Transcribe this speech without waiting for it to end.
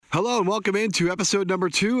Hello and welcome into episode number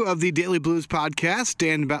 2 of the Daily Blues podcast.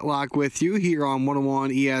 Dan Betlock with you here on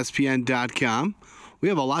 101ESPN.com. We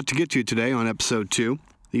have a lot to get to today on episode 2.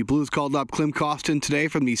 The Blues called up Kostin today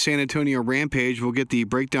from the San Antonio Rampage. We'll get the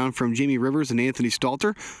breakdown from Jamie Rivers and Anthony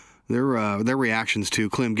Stalter, their reactions to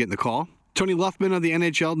Klim getting the call. Tony Luftman of the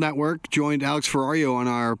NHL Network joined Alex Ferrario on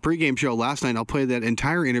our pregame show last night. I'll play that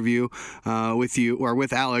entire interview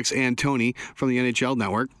with Alex and Tony from the NHL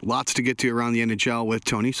Network. Lots to get to around the NHL with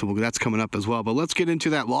Tony, so that's coming up as well. But let's get into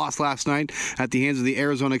that loss last night at the hands of the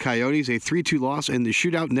Arizona Coyotes, a 3-2 loss in the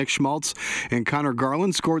shootout. Nick Schmaltz and Connor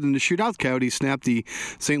Garland scored in the shootout. The Coyotes snapped the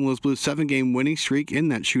St. Louis Blues 7-game winning streak in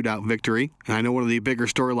that shootout victory. And I know one of the bigger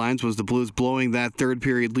storylines was the Blues blowing that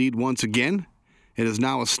third-period lead once again. It is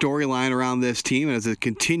now a storyline around this team as it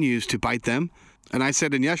continues to bite them. And I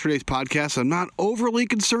said in yesterday's podcast, I'm not overly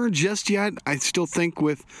concerned just yet. I still think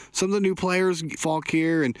with some of the new players, Falk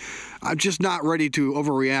here, and I'm just not ready to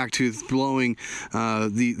overreact to blowing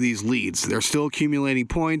these leads. They're still accumulating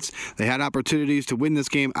points. They had opportunities to win this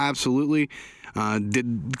game, absolutely.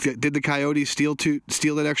 Did the Coyotes steal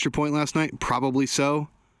that extra point last night? Probably so.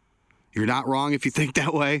 You're not wrong if you think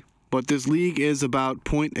that way. But this league is about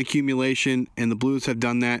point accumulation, and the Blues have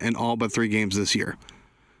done that in all but 3 games this year.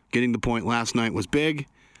 Getting the point last night was big.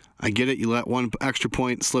 I get it. You let one extra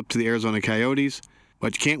point slip to the Arizona Coyotes,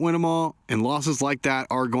 but you can't win them all, and losses like that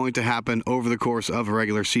are going to happen over the course of a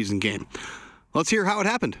regular season game. Let's hear how it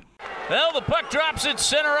happened. Well, the puck drops at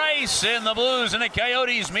center ice, and the Blues and the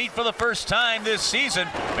Coyotes meet for the first time this season.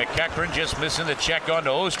 McEachran just missing the check onto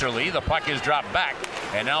Osterley. The puck is dropped back,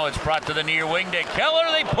 and now it's brought to the near wing to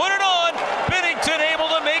Keller. They put it on. Binnington able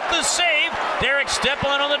to make the save. Derek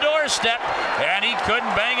Stepan on the doorstep, and he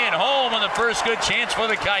couldn't bang it home on the first good chance for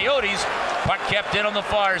the Coyotes. Puck kept in on the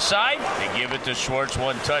far side. They give it to Schwartz,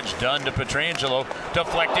 one touch. Dunn to Pietrangelo.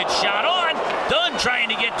 Deflected shot on. Dunn trying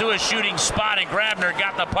to get to a shooting spot, and Grabner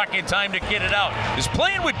got the puck in time to get it out. Is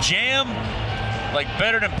playing with jam like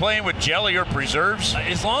better than playing with jelly or preserves?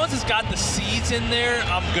 As long as it's got the seeds in there,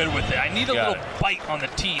 I'm good with it. I need a little bite on the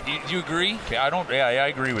teeth. Do you agree? Yeah, I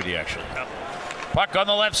agree with you actually. Yep. Puck on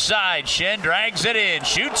the left side. Schenn drags it in,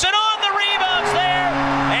 shoots it on. The rebound's there,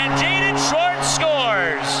 and Jaden Schwartz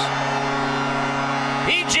scores.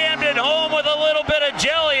 He jammed it home with a little bit of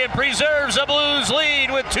jelly and preserves a Blues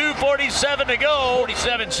lead with 2:47 to go.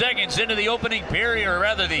 47 seconds into the opening period, or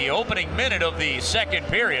rather the opening minute of the second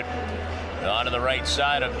period. On to the right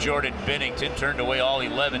side of Jordan Binnington, turned away all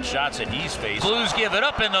 11 shots that he's faced. Blues give it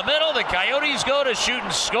up in the middle. The Coyotes go to shoot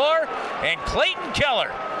and score, and Clayton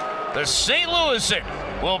Keller, the St. Louisan,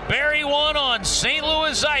 will bury one on St.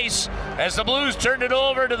 Louis ice as the Blues turned it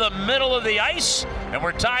over to the middle of the ice, and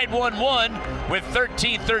we're tied 1-1 with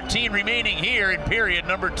 13:13 remaining here in period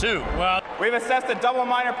number 2. Well, we've assessed a double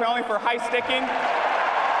minor penalty for high sticking.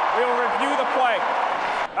 We will review the play.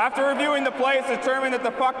 After reviewing the play, it's determined that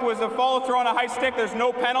the puck was a follow-through on a high stick. There's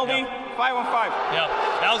no penalty. 5-on-5. Yeah,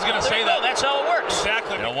 I was going to say that. That's how it works.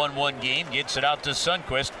 Exactly. In a 1-1 game, gets it out to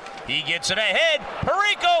Sundqvist. He gets it ahead.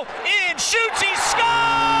 Parayko in, shoots, he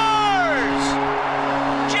scores!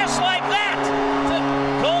 Just like that.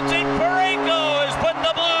 Colton Parayko has put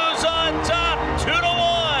the Blues on top,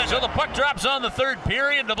 2-1. So the puck drops on the third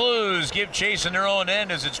period. The Blues give chase in their own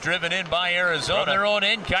end as it's driven in by Arizona. From their own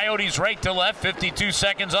end, Coyotes right to left, 52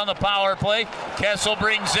 seconds on the power play. Kessel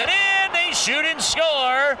brings it in. They shoot and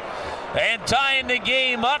score. And tying the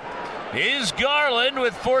game up is Garland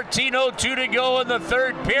with 14:02 to go in the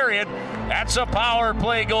third period. That's a power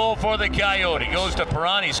play goal for the Coyote. Goes to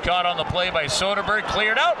Perron. He's caught on the play by Soderberg.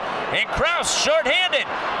 Cleared out. And Krause, shorthanded,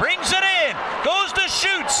 brings it in. Goes to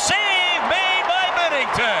shoot. Save made by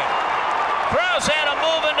Binnington. Krause had a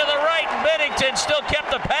move into the right, and Binnington still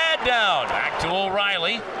kept the pad down. Back to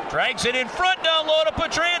O'Reilly. Drags it in front, down low to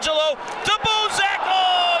Pietrangelo. To Bozak.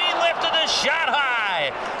 Oh, he lifted the shot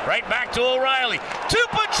high. Right back to O'Reilly. To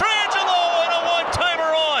Pietrangelo, and a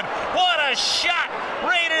one-timer on. What a shot.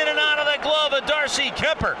 Right in and out of the glove of Darcy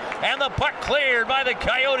Kemper. And the puck cleared by the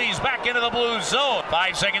Coyotes back into the Blues zone.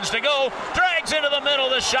 5 seconds to go. Drags into the middle.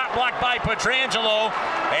 The shot blocked by Pietrangelo.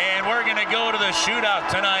 And we're going to go to the shootout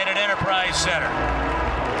tonight at Enterprise Center.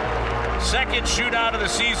 Second shootout of the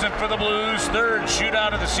season for the Blues. Third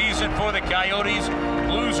shootout of the season for the Coyotes.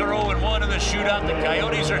 Blues are 0-1 in the shootout. The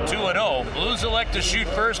Coyotes are 2-0. Blues elect to shoot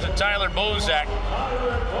first, and Tyler Bozak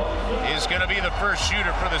is going to be the first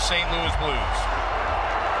shooter for the St. Louis Blues.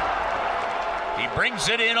 He brings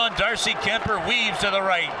it in on Darcy Kemper, weaves to the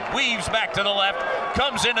right, weaves back to the left,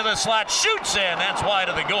 comes into the slot, shoots in. That's wide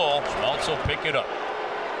of the goal. Also pick it up.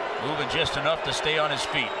 Moving just enough to stay on his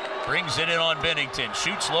feet. Brings it in on Binnington.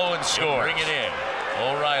 Shoots low and scores. Bring it in.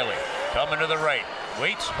 O'Reilly coming to the right.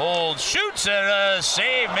 Waits, holds, shoots, and a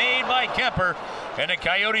save made by Kemper. And the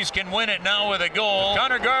Coyotes can win it now with a goal.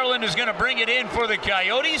 Connor Garland is going to bring it in for the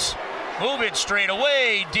Coyotes. Move it straight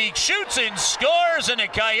away. Deke shoots and scores, and the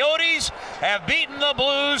Coyotes have beaten the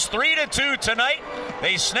Blues 3-2 tonight.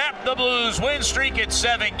 They snapped the Blues win streak at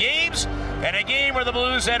 7 games, and a game where the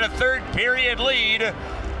Blues had a third period lead.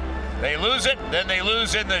 They lose it, then they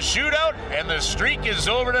lose in the shootout, and the streak is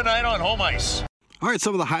over tonight on home ice. All right,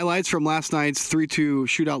 some of the highlights from last night's 3-2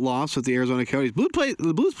 shootout loss with the Arizona Coyotes.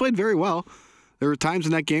 The Blues played very well. There were times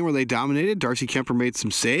in that game where they dominated. Darcy Kemper made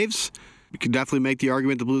some saves. You could definitely make the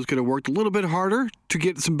argument the Blues could have worked a little bit harder to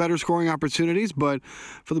get some better scoring opportunities, but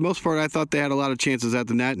for the most part, I thought they had a lot of chances at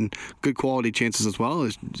the net and good quality chances as well.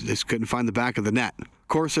 They just couldn't find the back of the net. Of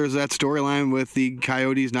course, there's that storyline with the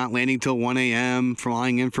Coyotes not landing till 1 a.m.,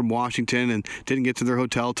 flying in from Washington, and didn't get to their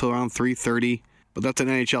hotel till around 3:30. But that's an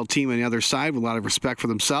NHL team on the other side with a lot of respect for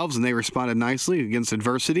themselves, and they responded nicely against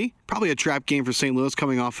adversity. Probably a trap game for St. Louis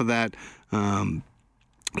coming off of that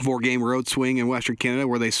 4-game road swing in Western Canada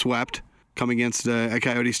where they swept, coming against a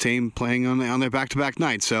Coyotes team playing on their back-to-back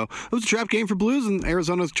nights. So it was a trap game for Blues, and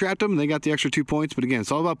Arizona trapped them, and they got the extra 2 points. But again,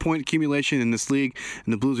 it's all about point accumulation in this league,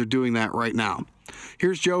 and the Blues are doing that right now.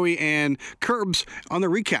 Here's Joey and Kerbs on the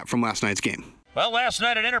recap from last night's game. Well, last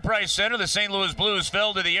night at Enterprise Center, the St. Louis Blues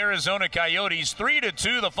fell to the Arizona Coyotes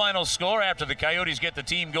 3-2, the final score after the Coyotes get the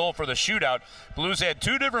team goal for the shootout. Blues had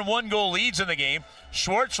 2 different 1-goal leads in the game.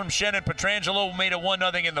 Schwartz from Schenn and Pietrangelo made it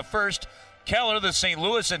 1-0 in the first. Keller, the St.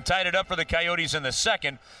 Louis, and tied it up for the Coyotes in the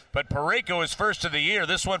second. But Parayko is first of the year.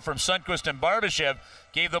 This one from Sundqvist and Barbashev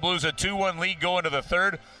gave the Blues a 2-1 lead going to the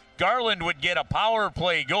third. Garland would get a power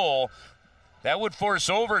play goal. That would force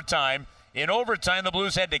overtime. In overtime, the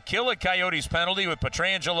Blues had to kill a Coyotes penalty with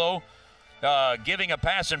Pietrangelo giving a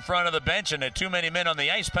pass in front of the bench, and a too many men on the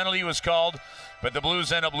ice penalty was called. But the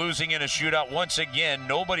Blues end up losing in a shootout once again.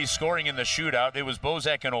 Nobody scoring in the shootout. It was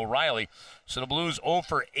Bozak and O'Reilly. So the Blues 0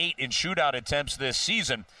 for 8 in shootout attempts this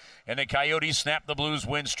season. And the Coyotes snapped the Blues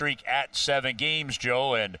win streak at 7 games,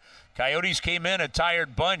 Joe. And Coyotes came in a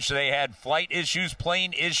tired bunch. They had flight issues,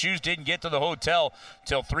 plane issues, didn't get to the hotel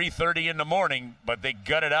till 3:30 in the morning, but they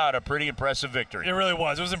gutted out a pretty impressive victory. It really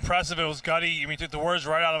was. It was impressive. It was gutty. I mean, took the words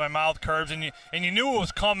right out of my mouth, Kerbs, and you knew it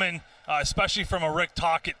was coming, especially from a Rick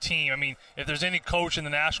Tocchet team. I mean, if there's any coach in the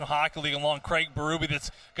National Hockey League along Craig Berube that's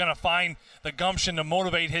going to find the gumption to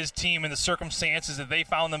motivate his team in the circumstances that they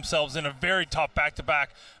found themselves in, a very tough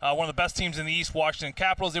back-to-back. One of the best teams in the East, Washington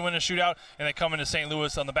Capitals, they win a shootout, and they come into St.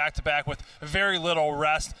 Louis on the back-to-back with very little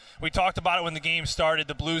rest. We talked about it when the game started.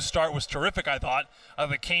 The Blues start was terrific, I thought.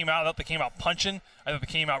 They came out punching. I thought they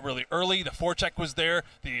came out really early. The forecheck was there.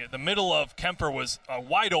 The middle of Kemper was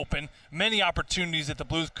wide open. Many opportunities that the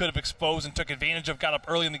Blues could have exposed and took advantage of, got up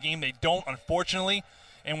early in the game. They don't, unfortunately.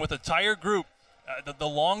 And with a tired group, the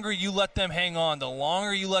longer you let them hang on, the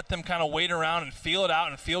longer you let them kind of wait around and feel it out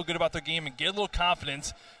and feel good about their game and get a little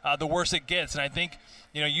confidence, the worse it gets. And I think,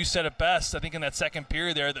 you said it best, I think in that second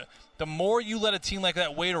period there, the more you let a team like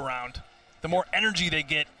that wait around, the more energy they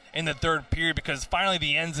get in the third period, because finally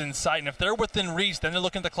the end's in sight. And if they're within reach, then they're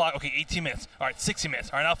looking at the clock. Okay, 18 minutes. All right, 60 minutes.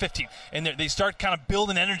 All right, now 15. And they start kind of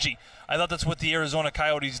building energy. I thought that's what the Arizona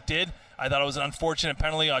Coyotes did. I thought it was an unfortunate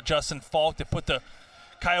penalty. Justin Falk to put the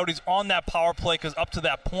Coyotes on that power play, because up to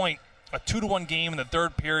that point, a 2-1 game in the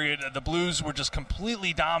third period, the Blues were just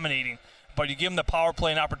completely dominating. But you give them the power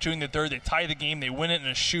play and opportunity in the third, they tie the game, they win it in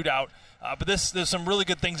a shootout. But there's some really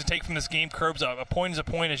good things to take from this game, Kerbs. A point is a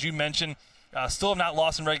point, as you mentioned. Still have not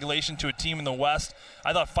lost in regulation to a team in the West.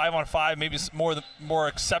 I thought 5-on-5, maybe more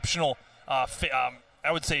exceptional,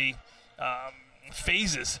 I would say,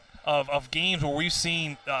 phases of games where we've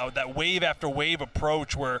seen that wave after wave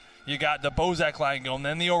approach where you got the Bozak line going,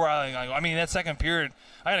 then the O'Reilly line going. I mean, that second period,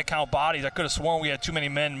 I had to count bodies. I could have sworn we had too many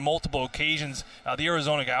men multiple occasions. The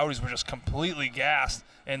Arizona Coyotes were just completely gassed.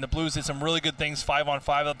 And the Blues did some really good things 5-on-5.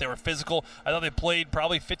 I thought they were physical. I thought they played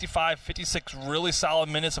probably 55, 56 really solid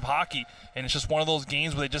minutes of hockey. And it's just one of those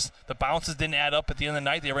games where the bounces didn't add up at the end of the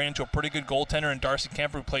night. They ran into a pretty good goaltender in Darcy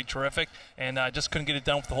Kemper, who played terrific, and just couldn't get it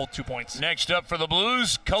done with the whole 2 points. Next up for the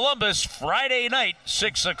Blues, Columbus, Friday night,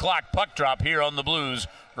 6 o'clock puck drop here on the Blues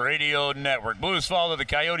Radio Network. Blues fall to the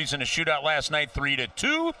Coyotes in a shootout last night,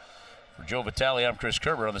 3-2. For Joe Vitale, I'm Chris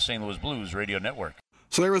Kerber on the St. Louis Blues Radio Network.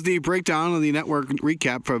 So there was the breakdown of the network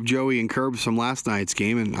recap of Joey and Kerbs from last night's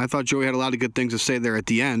game, and I thought Joey had a lot of good things to say there at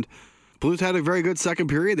the end. Blues had a very good second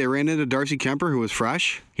period. They ran into Darcy Kemper, who was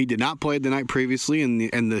fresh. He did not play the night previously in the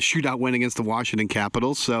shootout win against the Washington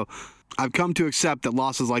Capitals, so I've come to accept that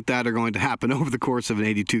losses like that are going to happen over the course of an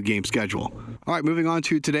 82-game schedule. All right, moving on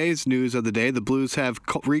to today's news of the day. The Blues have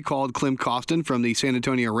recalled Klim Kostin from the San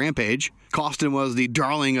Antonio Rampage. Kostin was the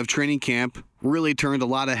darling of training camp, really turned a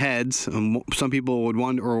lot of heads. Some people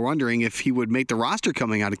were wondering if he would make the roster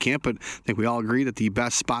coming out of camp, but I think we all agree that the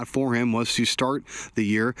best spot for him was to start the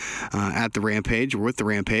year at the Rampage, or with the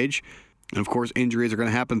Rampage. And, of course, injuries are going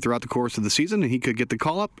to happen throughout the course of the season, and he could get the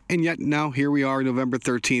call-up. And yet, now, here we are, November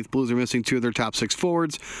 13th. Blues are missing 2 of their top 6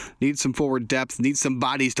 forwards. Need some forward depth. Need some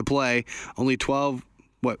bodies to play. Only 12,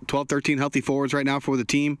 13 healthy forwards right now for the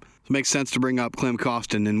team. It makes sense to bring up Klim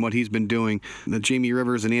Kostin and what he's been doing. Jamie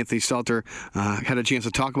Rivers and Anthony Stalter had a chance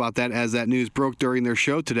to talk about that as that news broke during their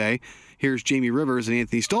show today. Here's Jamie Rivers and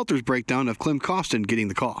Anthony Stalter's breakdown of Klim Kostin getting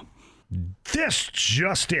the call. This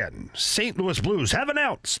just in. St. Louis Blues have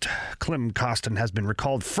announced Klim Kostin has been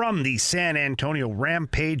recalled from the San Antonio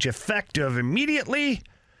Rampage effective immediately.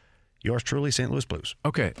 Yours truly, St. Louis Blues.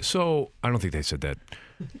 Okay, so I don't think they said that.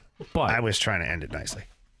 But I was trying to end it nicely.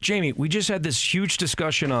 Jamie, we just had this huge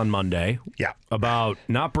discussion on Monday about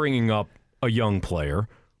not bringing up a young player.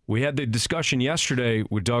 We had the discussion yesterday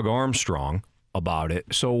with Doug Armstrong about it.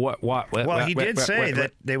 So what? Well, he did say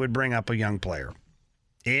that they would bring up a young player.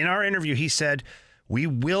 In our interview, he said, we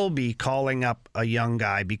will be calling up a young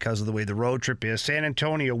guy because of the way the road trip is. San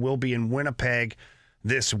Antonio will be in Winnipeg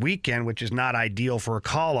this weekend, which is not ideal for a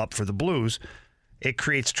call-up for the Blues. It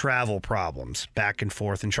creates travel problems back and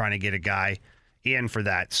forth and trying to get a guy in for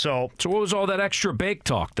that. So what was all that extra bake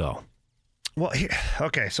talk, though? Well,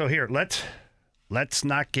 let's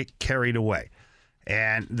not get carried away.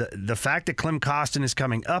 And the fact that Klim Kostin is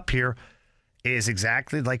coming up here is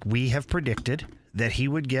exactly like we have predicted, that he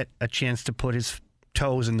would get a chance to put his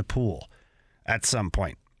toes in the pool at some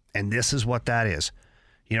point. And this is what that is.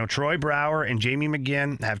 You know, Troy Brouwer and Jamie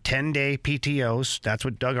McGinn have 10-day PTOs. That's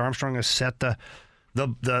what Doug Armstrong has set the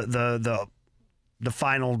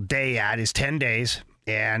final day at, is 10 days.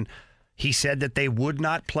 And he said that they would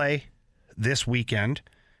not play this weekend,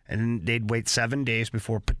 and they'd wait 7 days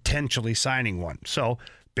before potentially signing one. So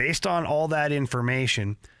based on all that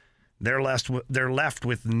information, they're left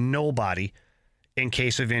with nobody in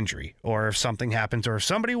case of injury, or if something happens, or if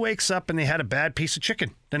somebody wakes up and they had a bad piece of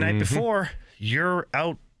chicken the night before, you're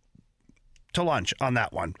out to lunch on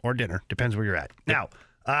that one, or dinner, depends where you're at. Now,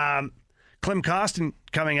 Klim Kostin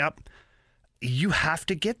coming up, you have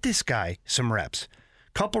to get this guy some reps.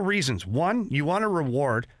 Couple reasons. One, you want to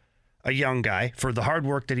reward a young guy for the hard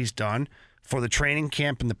work that he's done, for the training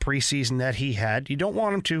camp and the preseason that he had. You don't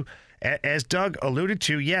want him to, as Doug alluded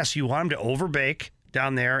to, yes, you want him to overbake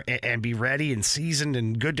down there and be ready and seasoned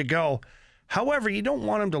and good to go. However, you don't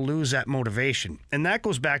want him to lose that motivation. And that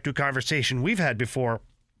goes back to a conversation we've had before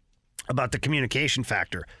about the communication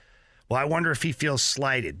factor. Well, I wonder if he feels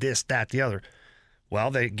slighted, this, that, the other.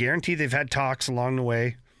 Well, they guarantee they've had talks along the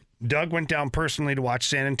way. Doug went down personally to watch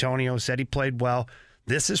San Antonio, said he played well.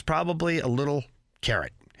 This is probably a little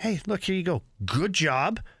carrot. Hey, look, here you go. Good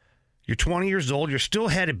job. You're 20 years old. You're still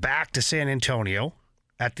headed back to San Antonio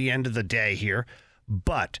at the end of the day here.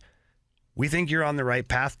 But we think you're on the right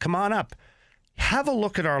path. Come on up. Have a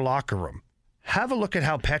look at our locker room. Have a look at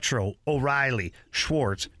how Petro, O'Reilly,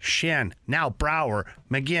 Schwartz, Shen, now Brouwer,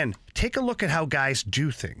 McGinn, take a look at how guys do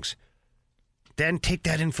things. Then take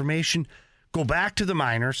that information, go back to the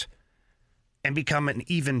minors, and become an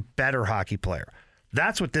even better hockey player.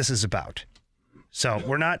 That's what this is about. So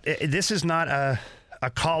this is not a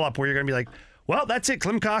call-up where you're going to be like, well, that's it.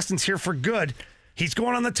 Klim Kostin's here for good. He's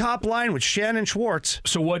going on the top line with Shen and Schwartz.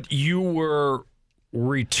 So what you were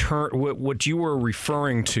referring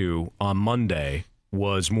to on Monday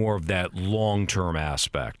was more of that long-term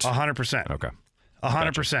aspect. 100%. Okay.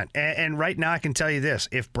 100%. Gotcha. And right now I can tell you this.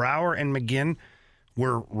 If Brouwer and McGinn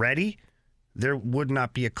were ready, there would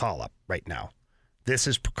not be a call-up right now. This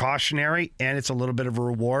is precautionary, and it's a little bit of a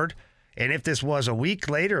reward. And if this was a week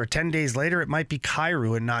later or 10 days later, it might be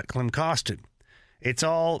Kyrou and not Klim Kostin. It's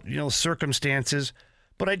all, circumstances.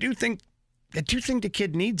 But I do think the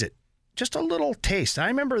kid needs it. Just a little taste. I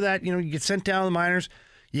remember that, you get sent down to the minors,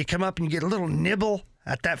 you come up and you get a little nibble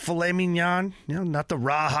at that filet mignon, not the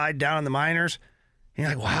rawhide down in the minors. And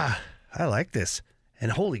you're like, wow, I like this.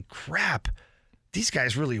 And holy crap, these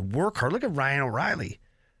guys really work hard. Look at Ryan O'Reilly.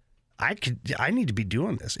 I need to be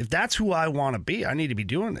doing this. If that's who I want to be, I need to be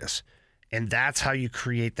doing this. And that's how you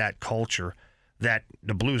create that culture that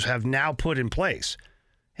the Blues have now put in place.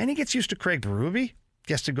 And he gets used to Craig Berube,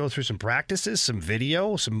 gets to go through some practices, some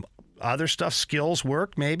video, some other stuff, skills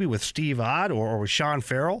work maybe with Steve Ott or with Sean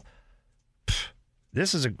Farrell.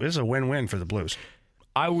 This is a win-win for the Blues.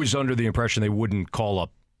 I was under the impression they wouldn't call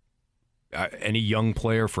up any young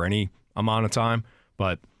player for any amount of time,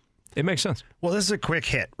 but it makes sense. Well, this is a quick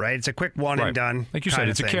hit, right? It's a quick one and done. Like you said,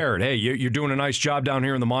 it's a carrot. Hey, you're doing a nice job down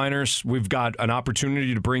here in the minors. We've got an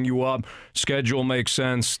opportunity to bring you up. Schedule makes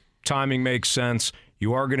sense. Timing makes sense.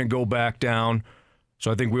 You are going to go back down.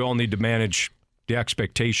 So I think we all need to manage the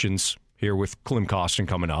expectations here with Klim Kostin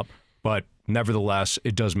coming up. But nevertheless,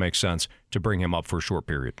 it does make sense to bring him up for a short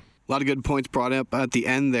period. A lot of good points brought up at the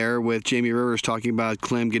end there with Jamie Rivers talking about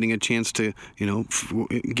Klim getting a chance to,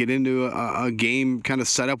 get into a game kind of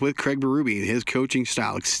set up with Craig Berube, his coaching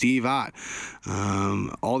style, like Steve Ott,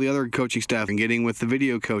 all the other coaching staff, and getting with the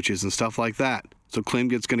video coaches and stuff like that. So Klim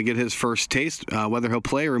going to get his first taste. Whether he'll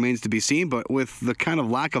play remains to be seen, but with the kind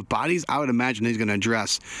of lack of bodies, I would imagine he's going to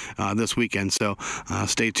address this weekend. So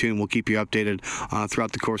stay tuned. We'll keep you updated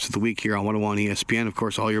throughout the course of the week here on 101 ESPN. Of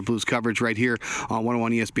course, all your Blues coverage right here on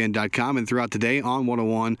 101ESPN.com and throughout the day on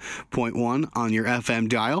 101.1 on your FM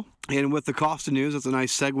dial. And with the Kostin news, it's a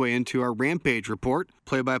nice segue into our Rampage Report.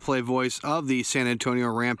 Play-by-play voice of the San Antonio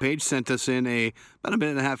Rampage sent us in about a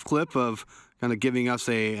minute and a half clip of kind of giving us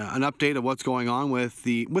an update of what's going on with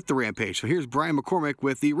the Rampage. So here's Brian McCormick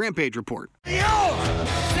with the Rampage Report. San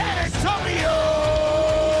Antonio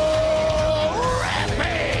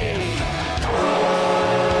Rampage!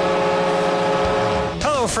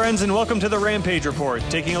 Hello, friends, and welcome to the Rampage Report,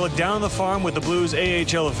 taking a look down the farm with the Blues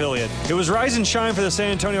AHL affiliate. It was rise and shine for the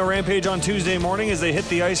San Antonio Rampage on Tuesday morning as they hit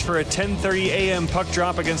the ice for a 10:30 a.m. puck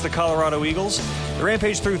drop against the Colorado Eagles. The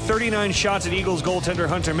Rampage threw 39 shots at Eagles goaltender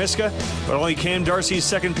Hunter Miska, but only Cam Darcy's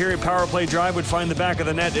second period power play drive would find the back of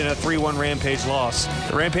the net in a 3-1 Rampage loss.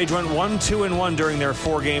 The Rampage went 1-2-1 during their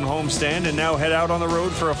 4-game homestand and now head out on the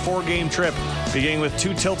road for a 4-game trip, beginning with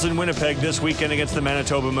 2 tilts in Winnipeg this weekend against the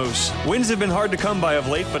Manitoba Moose. Wins have been hard to come by of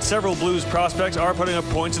late, but several Blues prospects are putting up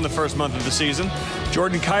points in the first month of the season.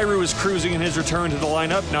 Jordan Kyrou is cruising in his return to the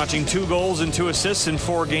lineup, notching 2 goals and 2 assists in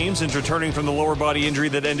 4 games since returning from the lower body injury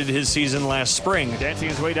that ended his season last spring. Dancing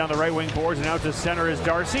his way down the right wing boards and out to center is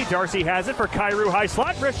Darcy. Darcy has it for Kyrou, high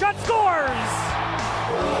slot, wrist shot, scores!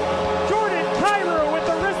 Jordan Kyrou with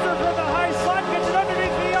the wrister from the high slot gets it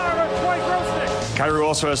underneath the arm of Troy Grosnick. Kyrou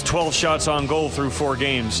also has 12 shots on goal through 4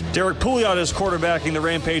 games. Derek Pouliot is quarterbacking the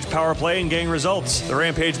Rampage power play and getting results. The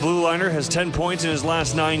Rampage blue liner has 10 points in his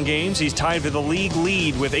last 9 games. He's tied for the league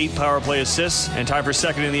lead with 8 power play assists and tied for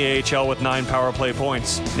second in the AHL with 9 power play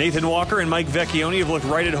points. Nathan Walker and Mike Vecchione have looked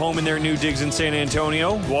right at home in their new digs in San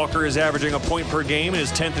Antonio. Walker is averaging a point per game and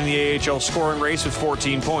is 10th in the AHL scoring race with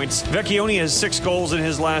 14 points. Vecchione has 6 goals in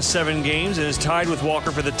his last 7 games and is tied with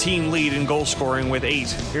Walker for the team lead in goal scoring with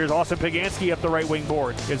 8. Here's Austin Pagansky up the right wing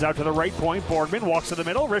board. Gives out to the right point. Borgman walks to the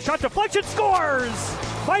middle. Wrist shot, deflection, scores!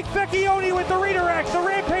 Mike Vecchione with the redirect. The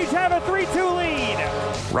Rampage have a 3-2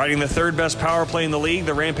 lead. Riding the 3rd best power play in the league,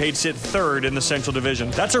 the Rampage sit 3rd in the Central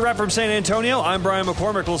Division. That's a wrap from San Antonio. I'm Brian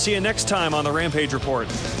McCormick. We'll see you next time on the Rampage Report.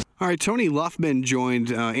 All right, Tony Luftman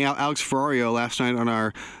joined Alex Ferrario last night on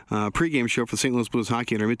our pregame show for the St. Louis Blues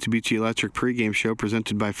Hockey at our Mitsubishi Electric pregame show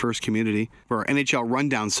presented by First Community. For our NHL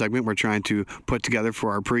rundown segment we're trying to put together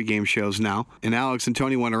for our pregame shows now. And Alex and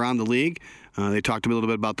Tony went around the league. They talked a little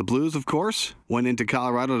bit about the Blues, of course. Went into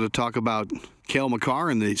Colorado to talk about Cale Makar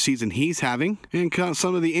and the season he's having, and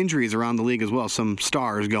some of the injuries around the league as well, some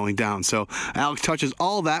stars going down. So Alex touches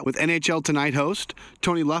all that with NHL Tonight host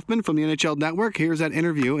Tony Luftman from the NHL Network. Here's that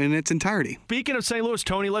interview in its entirety. Speaking of St. Louis,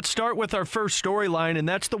 Tony, let's start with our first storyline, and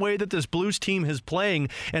that's the way that this Blues team is playing.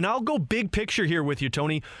 And I'll go big picture here with you,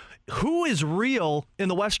 Tony. Who is real in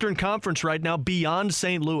the Western Conference right now beyond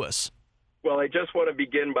St. Louis? Well, I just want to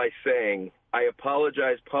begin by saying I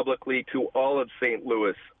apologize publicly to all of St.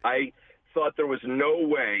 Louis. I thought there was no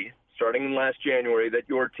way, starting in last January, that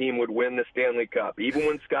your team would win the Stanley Cup. Even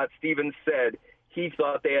when Scott Stevens said he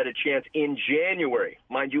thought they had a chance in January,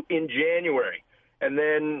 mind you, in January. And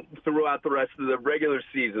then throughout the rest of the regular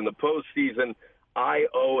season, the postseason, I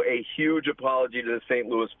owe a huge apology to the St.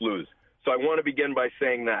 Louis Blues. So I want to begin by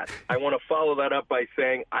saying that. I want to follow that up by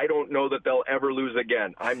saying I don't know that they'll ever lose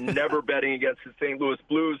again. I'm never betting against the St. Louis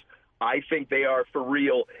Blues. I think they are for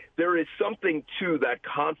real. There is something to that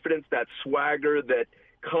confidence, that swagger that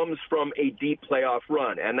comes from a deep playoff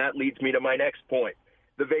run, and that leads me to my next point.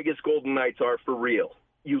 The Vegas Golden Knights are for real.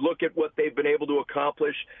 You look at what they've been able to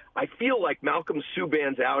accomplish. I feel like Malcolm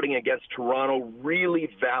Subban's outing against Toronto really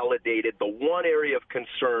validated the one area of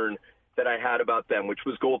concern that I had about them, which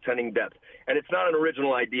was goaltending depth. And it's not an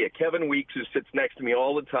original idea. Kevin Weeks, who sits next to me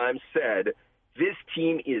all the time, said this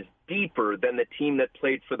team is deeper than the team that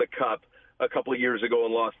played for the Cup a couple of years ago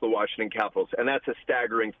and lost to the Washington Capitals. And that's a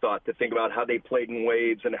staggering thought to think about how they played in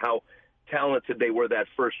waves and how talented they were that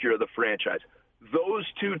first year of the franchise. Those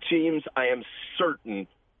two teams, I am certain,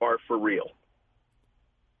 are for real.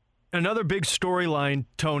 Another big storyline,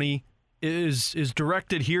 Tony, is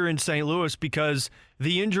directed here in St. Louis because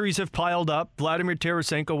the injuries have piled up. Vladimir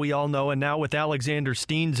Tarasenko, we all know, and now with Alexander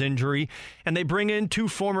Steen's injury. And they bring in 2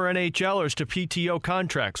 former NHLers to PTO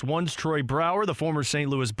contracts. One's Troy Brouwer, the former St.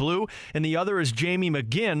 Louis Blue, and the other is Jamie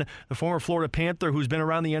McGinn, the former Florida Panther who's been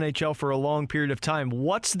around the NHL for a long period of time.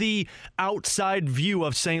 What's the outside view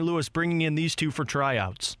of St. Louis bringing in these 2 for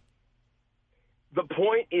tryouts? The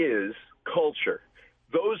point is culture.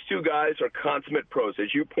 Those 2 guys are consummate pros.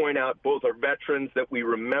 As you point out, both are veterans that we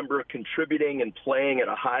remember contributing and playing at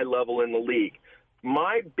a high level in the league.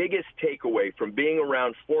 My biggest takeaway from being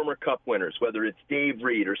around former Cup winners, whether it's Dave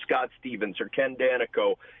Reed or Scott Stevens or Ken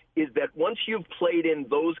Danico, is that once you've played in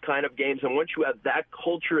those kind of games and once you have that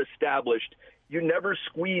culture established, you never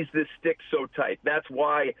squeeze this stick so tight. That's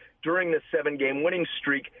why during the 7-game winning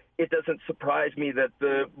streak, it doesn't surprise me that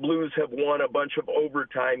the Blues have won a bunch of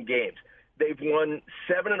overtime games. They've won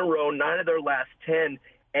 7 in a row, 9 of their last 10,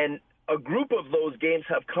 and a group of those games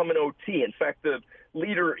have come in OT. In fact, the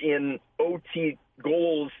leader in OT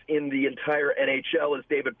goals in the entire NHL is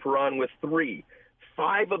David Perron with 3.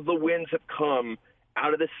 5 of the wins have come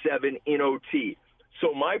out of the 7 in OT.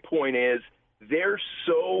 So my point is they're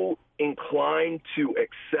so inclined to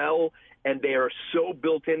excel, and they are so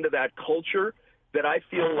built into that culture that I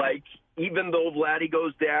feel like even though Vladdy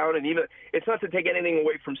goes down, and even it's not to take anything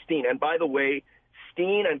away from Steen. And by the way,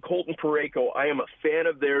 Steen and Colton Parayko, I am a fan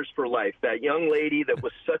of theirs for life. That young lady that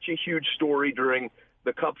was such a huge story during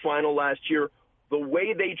the Cup final last year, the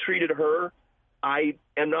way they treated her, I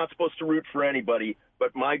am not supposed to root for anybody,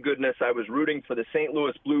 but my goodness, I was rooting for the St.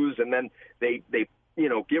 Louis Blues, and then they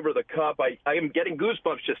give her the Cup. I am getting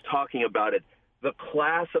goosebumps just talking about it. The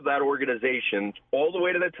class of that organization, all the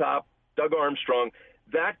way to the top, Doug Armstrong,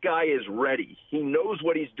 that guy is ready. He knows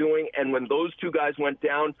what he's doing, and when those 2 guys went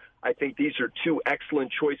down, I think these are 2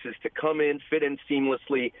 excellent choices to come in, fit in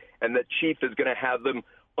seamlessly, and the Chief is going to have them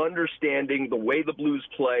understanding the way the Blues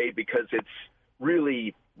play because it's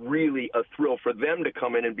really, really a thrill for them to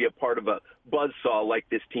come in and be a part of a buzzsaw like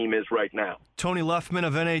this team is right now. Tony Luftman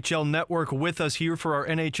of NHL Network with us here for our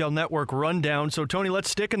NHL Network rundown. So, Tony, let's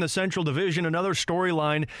stick in the Central Division. Another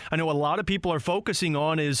storyline I know a lot of people are focusing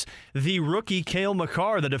on is the rookie Cale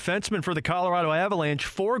Makar, the defenseman for the Colorado Avalanche.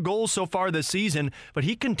 4 goals so far this season, but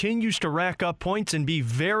he continues to rack up points and be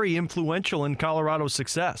very influential in Colorado's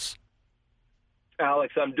success.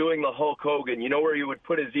 Alex, I'm doing the Hulk Hogan. You know where he would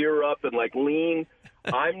put his ear up and lean?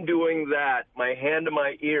 I'm doing that, my hand to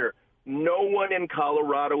my ear. No one in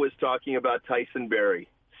Colorado is talking about Tyson Barrie.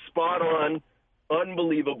 Spot on,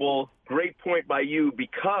 unbelievable, great point by you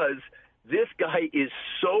because this guy is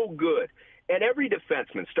so good. And every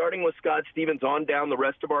defenseman, starting with Scott Stevens on down the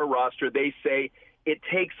rest of our roster, they say it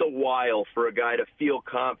takes a while for a guy to feel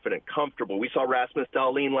confident, comfortable. We saw Rasmus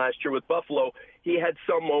Dahlin last year with Buffalo. He had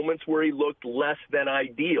some moments where he looked less than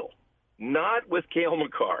ideal. Not with Cale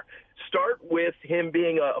Makar. Start with him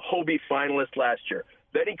being a Hobey finalist last year.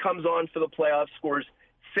 Then he comes on for the playoffs, scores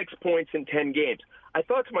 6 points in 10 games. I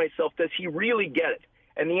thought to myself, does he really get it?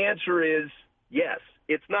 And the answer is yes.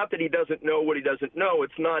 It's not that he doesn't know what he doesn't know.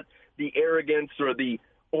 It's not the arrogance or the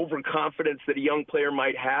overconfidence that a young player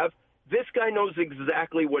might have. This guy knows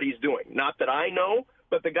exactly what he's doing. Not that I know,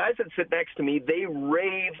 but the guys that sit next to me, they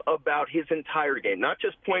rave about his entire game, not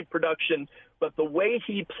just point production, but the way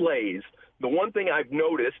he plays. The one thing I've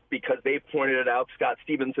noticed, because they've pointed it out, Scott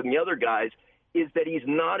Stevens and the other guys, is that he's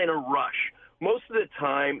not in a rush. Most of the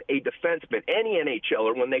time, a defenseman, any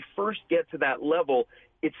NHLer, when they first get to that level,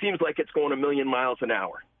 it seems like it's going a million miles an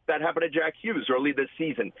hour. That happened to Jack Hughes early this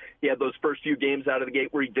season. He had those first few games out of the gate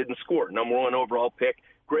where he didn't score. Number 1 overall pick,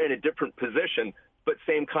 granted different position, but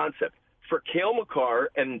same concept. For Cale Makar,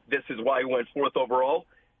 and this is why he went 4th overall,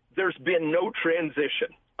 there's been no transition.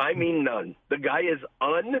 I mean none. The guy is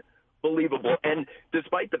unbelievable. And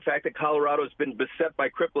despite the fact that Colorado has been beset by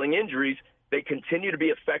crippling injuries, they continue to be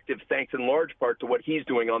effective thanks in large part to what he's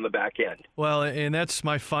doing on the back end. Well, and that's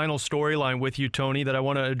my final storyline with you, Tony, that I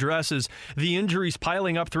want to address is the injuries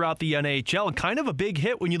piling up throughout the NHL. Kind of a big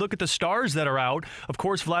hit when you look at the stars that are out. Of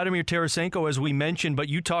course, Vladimir Tarasenko, as we mentioned, but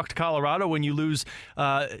you talked Colorado when you lose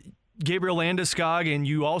Gabriel Landeskog and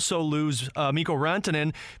you also lose Mikko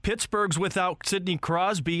Rantanen. Pittsburgh's without Sidney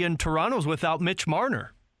Crosby and Toronto's without Mitch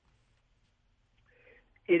Marner.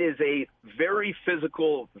 It is a very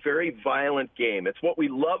physical, very violent game. It's what we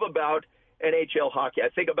love about NHL hockey. I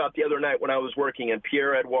think about the other night when I was working and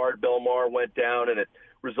Pierre-Edouard Bellemare went down and it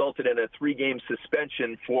resulted in a 3-game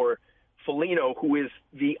suspension for Foligno, who is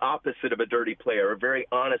the opposite of a dirty player, a very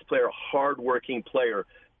honest player, a hard-working player.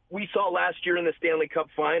 We saw last year in the Stanley Cup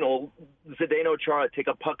final, Zdeno Chara take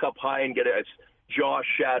a puck up high and get a jaw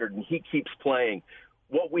shattered, and he keeps playing.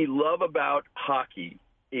 What we love about hockey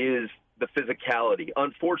is the physicality.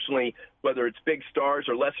 Unfortunately, whether it's big stars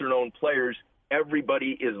or lesser-known players,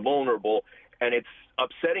 everybody is vulnerable, and it's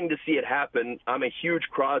upsetting to see it happen. I'm a huge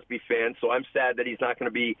Crosby fan, so I'm sad that he's not going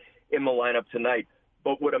to be in the lineup tonight.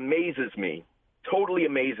 But what amazes me, totally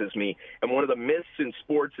amazes me, and one of the myths in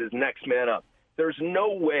sports is next man up. There's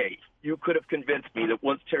no way you could have convinced me that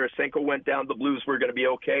once Tarasenko went down, the Blues were going to be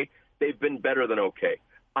okay. They've been better than okay.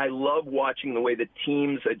 I love watching the way the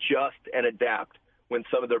teams adjust and adapt when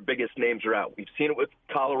some of their biggest names are out. We've seen it with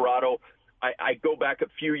Colorado. I go back a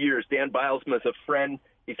few years. Dan Bilesma is a friend.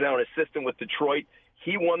 He's now an assistant with Detroit.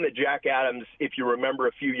 He won the Jack Adams, if you remember,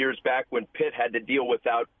 a few years back when Pitt had to deal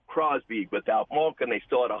without Crosby, without Malkin. They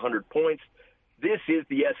still had 100 points. This is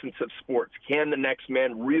the essence of sports. Can the next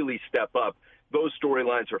man really step up? Those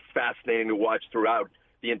storylines are fascinating to watch throughout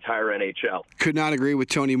the entire NHL. Could not agree with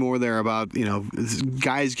Tony more there about,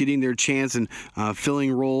 guys getting their chance and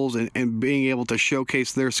filling roles and being able to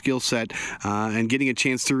showcase their skill set and getting a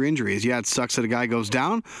chance through injuries. Yeah, it sucks that a guy goes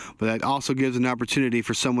down, but that also gives an opportunity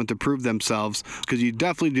for someone to prove themselves, because you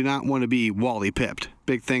definitely do not want to be Wally pipped.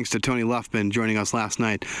 Big thanks to Tony Luftman joining us last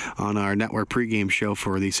night on our network pregame show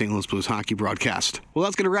for the St. Louis Blues hockey broadcast. Well,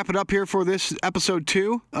 that's going to wrap it up here for this episode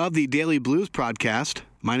 2 of the Daily Blues podcast.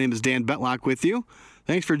 My name is Dan Betlock with you.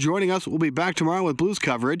 Thanks for joining us. We'll be back tomorrow with Blues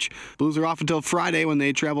coverage. Blues are off until Friday when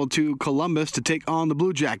they travel to Columbus to take on the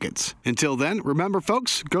Blue Jackets. Until then, remember,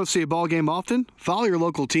 folks, go see a ball game often. Follow your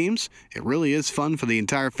local teams. It really is fun for the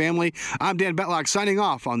entire family. I'm Dan Betlock signing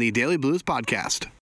off on the Daily Blues podcast.